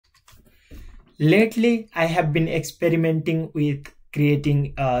Lately, I have been experimenting with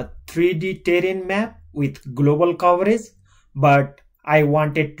creating a 3D terrain map with global coverage, but I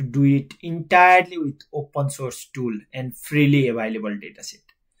wanted to do it entirely with open source tool and freely available dataset.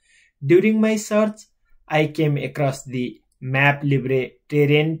 During my search, I came across the MapLibre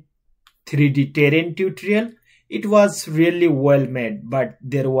terrain 3D terrain tutorial. It was really well made, but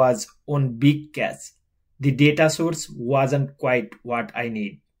there was one big catch. The data source wasn't quite what I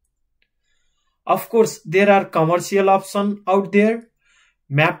need. Of course, there are commercial options out there.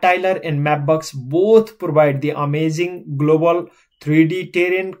 MapTiler and Mapbox both provide the amazing global 3D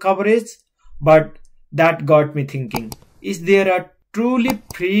terrain coverage, but that got me thinking, is there a truly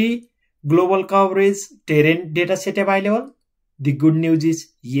free global coverage terrain dataset available? The good news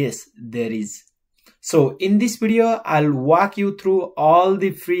is yes, there is. So in this video, I'll walk you through all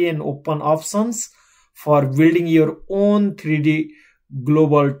the free and open options for building your own 3D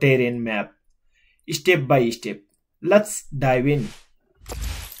global terrain map, step by step. Let's dive in.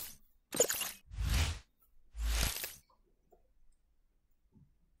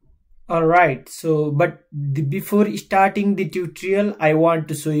 Alright, so before starting the tutorial, I want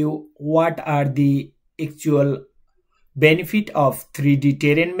to show you what are the actual benefit of 3D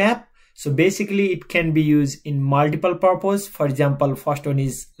terrain map. So basically it can be used in multiple purpose. For example, first one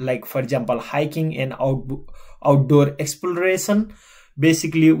is like, for example, hiking and outdoor exploration.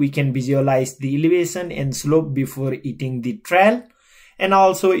 Basically we can visualize the elevation and slope before hitting the trail. And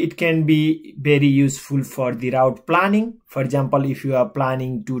also it can be very useful for the route planning. For example, if you are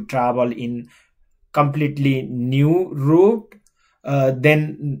planning to travel in completely new route,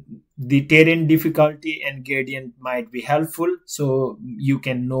 then the terrain difficulty and gradient might be helpful, so you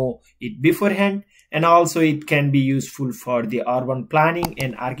can know it beforehand. And also it can be useful for the urban planning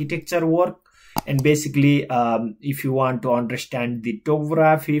and architecture work. And basically if you want to understand the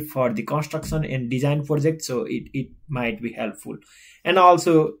topography for the construction and design project, so it might be helpful. And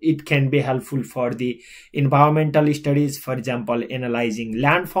also it can be helpful for the environmental studies, for example, analyzing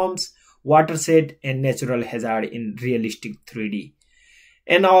landforms, watershed and natural hazard in realistic 3D.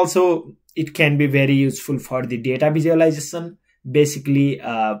 And also it can be very useful for the data visualization, basically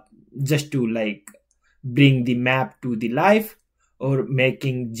just to like bring the map to the life or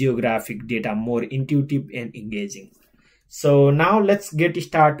making geographic data more intuitive and engaging. So now let's get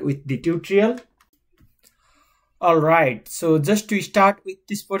started with the tutorial. Alright, so just to start with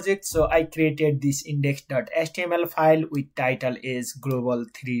this project, so I created this index.html file with title is global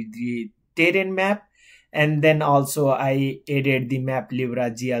 3D terrain map. And then also I added the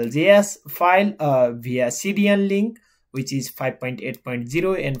MapLibre GL JS file via CDN link, which is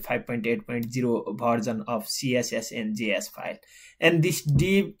 5.8.0 and 5.8.0 version of CSS and JS file. And this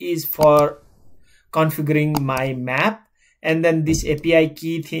div is for configuring my map. And then this API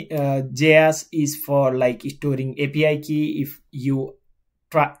key JS is for like storing API key if you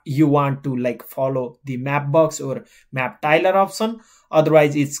want to like follow the Mapbox or MapTiler option.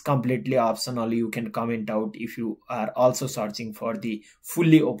 Otherwise it's completely optional. You can comment out if you are also searching for the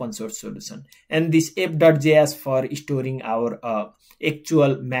fully open source solution. And this app.js for storing our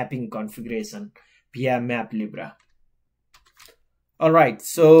actual mapping configuration via MapLibre. Alright,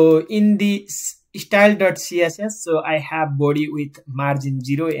 so in the style.css, so I have body with margin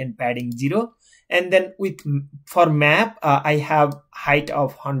 0 and padding 0. And then for map, I have height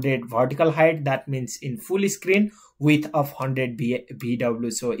of 100 vertical height. That means in full screen, width of 100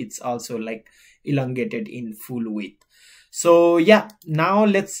 VW. So it's also like elongated in full width. So yeah, now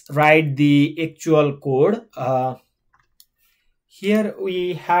let's write the actual code. Here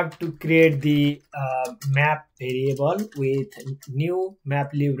we have to create the map variable with new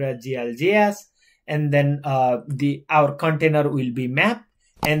MapLibre GL JS. And then our container will be map.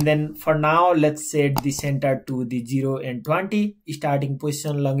 And then for now, let's set the center to the 0 and 20, starting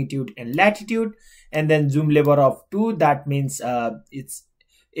position, longitude and latitude, and then zoom level of 2. That means it's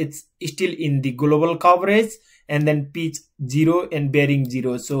still in the global coverage, and then pitch 0 and bearing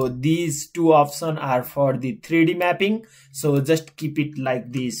 0. So these two options are for the 3D mapping. So just keep it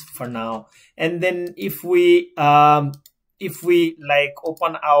like this for now. And then if we like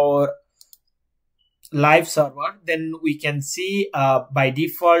open our live server, then we can see by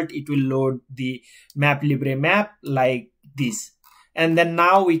default it will load the MapLibre map like this. And then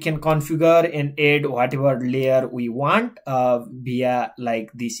now we can configure and add whatever layer we want via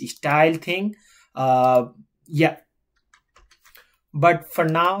like this style thing. Yeah, but for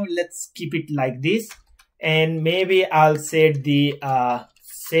now let's keep it like this. And maybe I'll set the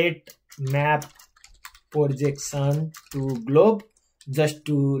set map projection to globe, just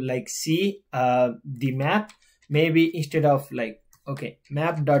to like see the map. Maybe instead of like Okay,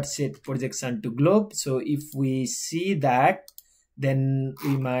 map.set projection to globe. So if we see that, then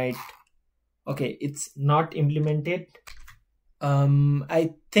we might, okay, it's not implemented.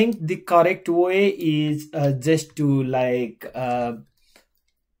 I think the correct way is just to like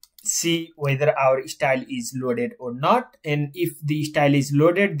see whether our style is loaded or not, and if the style is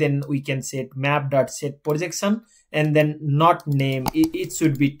loaded, then we can set map.set projection, and then not name it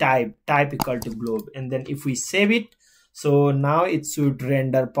should be type equal to globe, and then if we save it, so now it should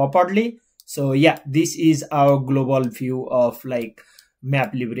render properly. So yeah, this is our global view of like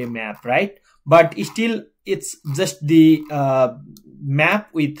MapLibre map, right? But still it's just the map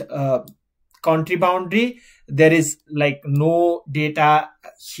with country boundary. There is like no data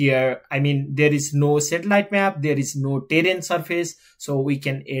here. I mean, there is no satellite map, there is no terrain surface, so we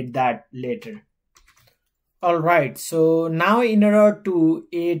can add that later. All right, so now in order to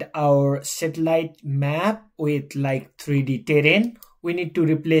add our satellite map with like 3D terrain, we need to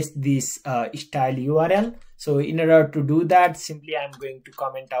replace this style URL. So in order to do that, simply I'm going to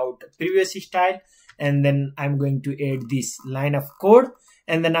comment out previous style, and then I'm going to add this line of code,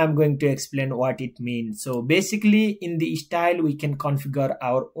 and then I'm going to explain what it means. So basically in the style, we can configure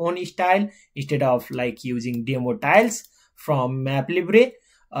our own style instead of like using demo tiles from MapLibre.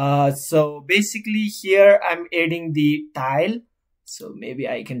 So basically here I'm adding the tile. So maybe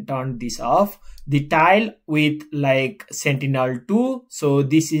I can turn this off. The tile with like Sentinel-2. So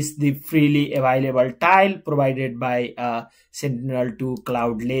this is the freely available tile provided by Sentinel-2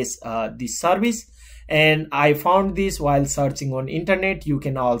 Cloudless, this service. And I found this while searching on internet. You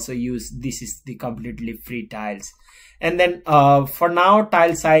can also use, this is the completely free tiles. And then for now,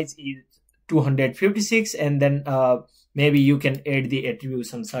 tile size is 256, and then maybe you can add the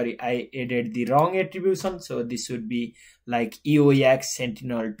attribution. Sorry, I added the wrong attribution. So this should be like EOX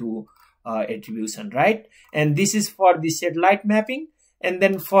Sentinel-2 attribution, right? And this is for the satellite mapping. And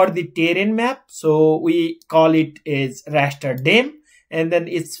then for the terrain map, so we call it as raster dem. And then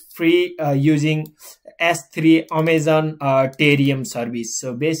it's free using S3 Amazon Terrain service.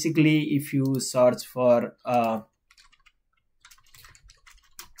 So basically, if you search for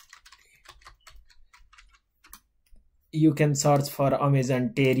you can search for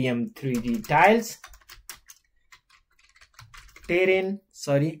Amazon Terrain 3D tiles, terrain,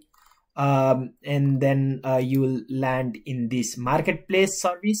 sorry, and then you will land in this marketplace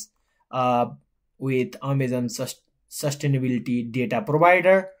service with Amazon sustainability data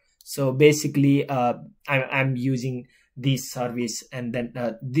provider. So basically I'm using this service, and then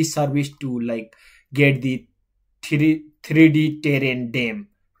this service to like get the 3D terrain dem,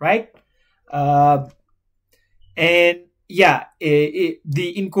 right? And yeah,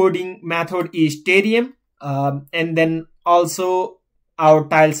 the encoding method is Terrain, and then also our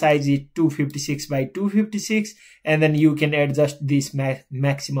tile size is 256 by 256, and then you can adjust this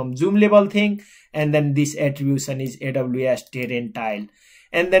maximum zoom level thing, and then this attribution is AWS terrain tile.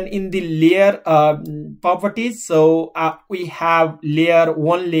 And then in the layer properties, so we have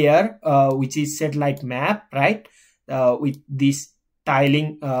one layer which is satellite map, right, with this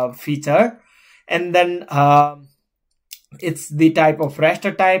tiling feature, and then it's the type of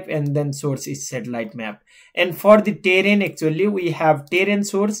raster type, and then source is satellite map. And for the terrain, actually we have terrain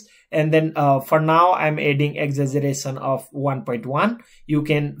source, and then for now I'm adding exaggeration of 1.1. You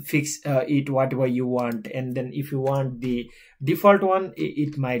can fix it whatever you want, and then if you want the default one,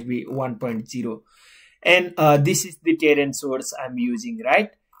 it might be 1.0. And this is the terrain source I'm using,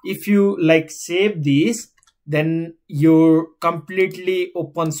 right? If you like save this, then your completely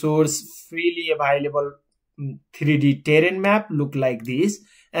open source freely available 3D terrain map look like this.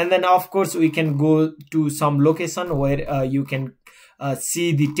 And then of course we can go to some location where you can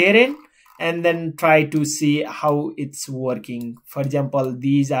see the terrain, and then try to see how it's working. For example,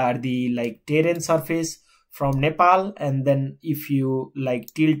 these are the like terrain surface from Nepal, and then if you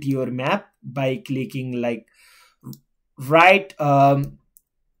like tilt your map by clicking like right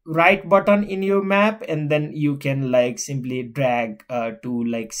button in your map, and then you can like simply drag to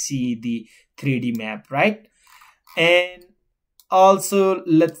like see the 3D map, right? And also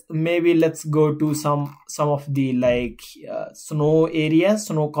let's go to some of the like snow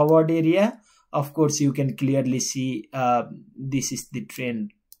covered area. Of course you can clearly see this is the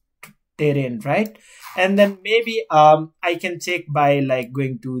terrain, right? And then maybe I can check by like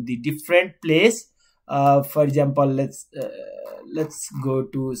going to the different place. For example, let's go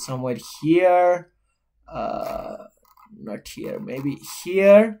to somewhere here, not here, maybe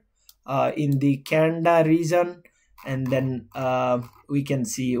here in the Canada region, and then we can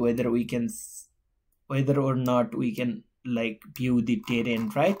see whether or not we can like view the terrain,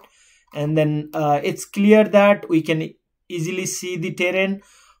 right? And then it's clear that we can easily see the terrain.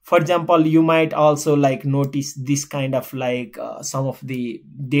 For example, you might also like notice this kind of like some of the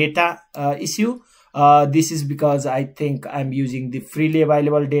data issue. This is because I think I'm using the freely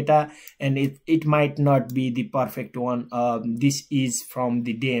available data, and it might not be the perfect one. This is from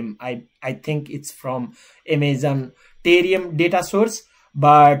the DEM. I think it's from Amazon Terium data source,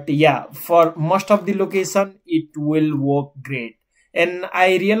 but yeah, for most of the location it will work great. And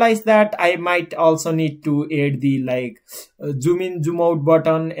I realized that I might also need to add the like zoom in zoom out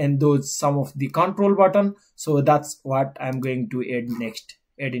button and those some of the control button. So that's what I'm going to add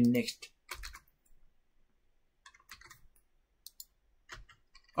in next.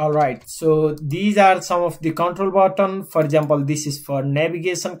 All right, so these are some of the control button. For example, this is for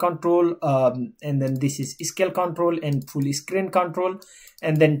navigation control, and then this is scale control and full screen control,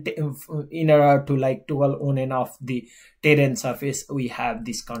 and then in order to like toggle on and off the terrain surface, we have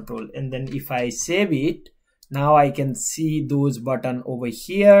this control. And then if I save it, now I can see those button over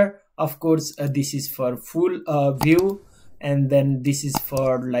here. Of course, this is for full view, and then this is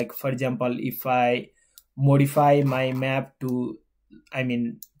for like, for example, if I modify my map to, I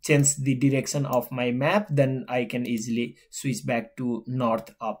mean, change the direction of my map, then I can easily switch back to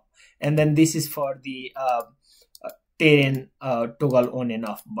north up. And then this is for the terrain toggle on and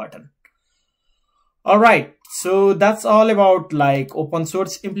off button. All right, so that's all about like open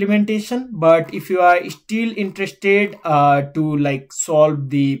source implementation. But if you are still interested to like solve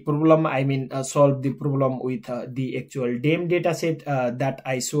the problem, I mean solve the problem with the actual DEM dataset that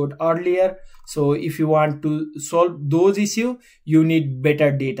I showed earlier. So if you want to solve those issues, you need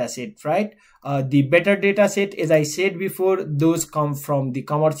better dataset, right? The better dataset, as I said before, those come from the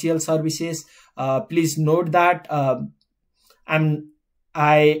commercial services. Please note that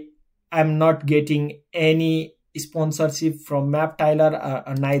I'm not getting any sponsorship from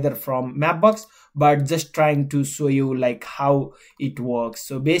MapTiler, neither from Mapbox, but just trying to show you like how it works.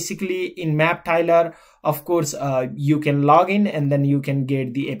 So basically in MapTiler, of course, you can log in and then you can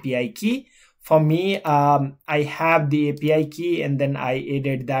get the API key. For me, I have the API key, and then I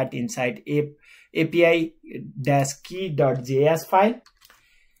added that inside API-key.js file.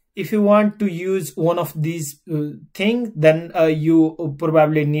 If you want to use one of these things, then you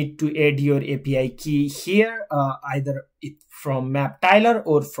probably need to add your API key here, either from MapTiler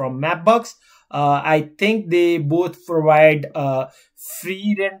or from Mapbox. I think they both provide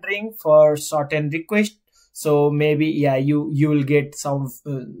free rendering for certain requests. So maybe, yeah, you will get some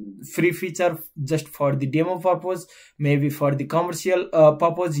free feature just for the demo purpose. Maybe for the commercial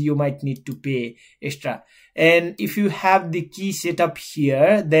purpose, you might need to pay extra. And if you have the key set up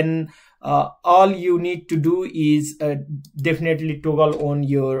here, then all you need to do is definitely toggle on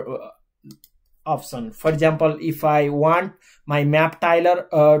your option. For example, if I want my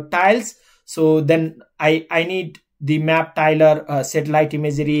MapTiler tiles, so then I need the MapTiler satellite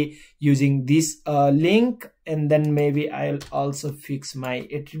imagery using this link, and then maybe I'll also fix my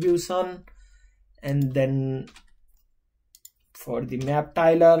attribution, and then for the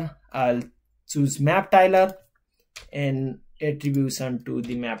MapTiler I'll choose MapTiler and attribution to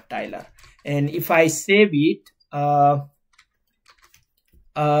the MapTiler. And if I save it,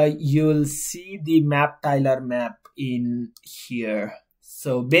 you'll see the MapTiler map in here.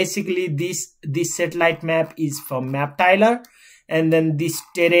 So basically this satellite map is from MapTiler, and then this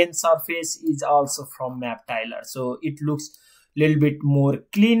terrain surface is also from MapTiler. So it looks a little bit more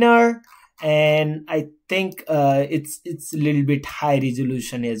cleaner, and I think it's a little bit high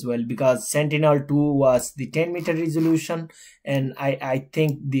resolution as well, because Sentinel-2 was the 10-meter resolution, and I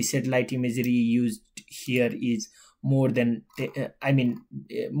think the satellite imagery used here is more than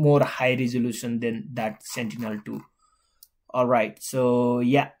more high resolution than that Sentinel-2. All right, so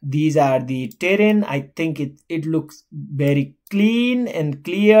yeah, these are the terrain. I think it looks very clean and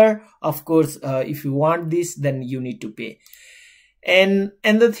clear. Of course, if you want this, then you need to pay. And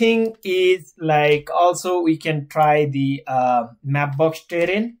the thing is, like, also we can try the Mapbox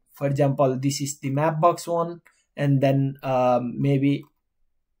terrain. For example, this is the Mapbox one, and then maybe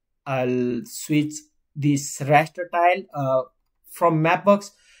I'll switch this raster tile from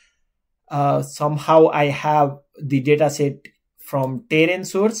Mapbox. Somehow I have the dataset from terrain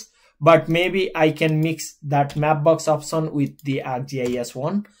source, but maybe I can mix that Mapbox option with the ArcGIS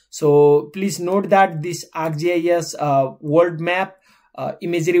one. So please note that this ArcGIS world map,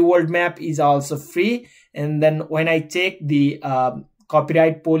 imagery world map is also free. And then when I check the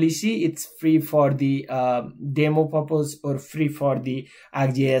copyright policy, it's free for the demo purpose or free for the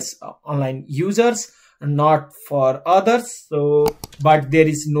ArcGIS online users, not for others. So but there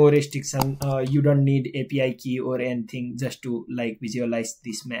is no restriction. You don't need API key or anything just to like visualize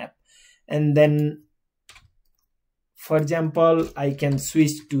this map. And then for example, I can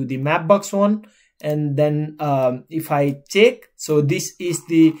switch to the Mapbox one, and then if I check, so this is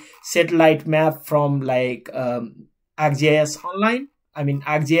the satellite map from like ArcGIS online, I mean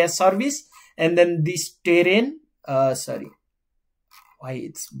ArcGIS service, and then this terrain, sorry, why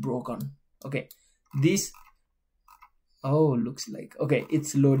it's broken, okay, this, oh, looks like, okay,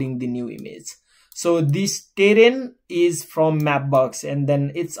 it's loading the new image. So this terrain is from Mapbox, and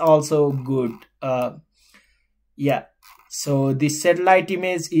then it's also good. Yeah, so this satellite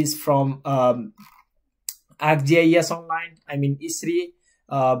image is from ArcGIS online, I mean ISRI,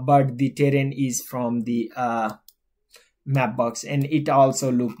 but the terrain is from the Mapbox, and it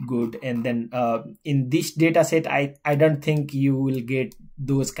also look good. And then in this data set, I don't think you will get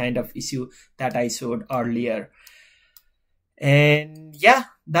those kind of issue that I showed earlier. And yeah,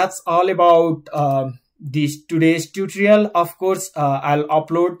 that's all about this today's tutorial. Of course, I'll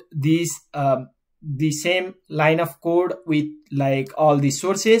upload this the same line of code with like all the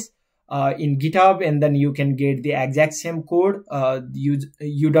sources in GitHub, and then you can get the exact same code.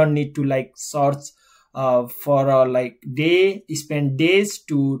 You don't need to like search for like spend days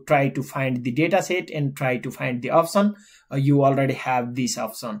to try to find the data set and try to find the option. You already have this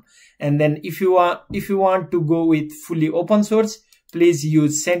option. And then if you want to go with fully open source, please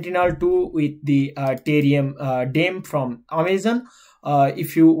use Sentinel-2 with the Terrain DEM from Amazon.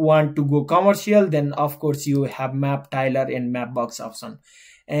 If you want to go commercial, then of course you have MapTiler and Mapbox option.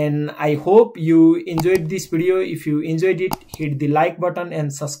 And I hope you enjoyed this video. If you enjoyed it, hit the like button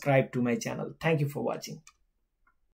and subscribe to my channel. Thank you for watching.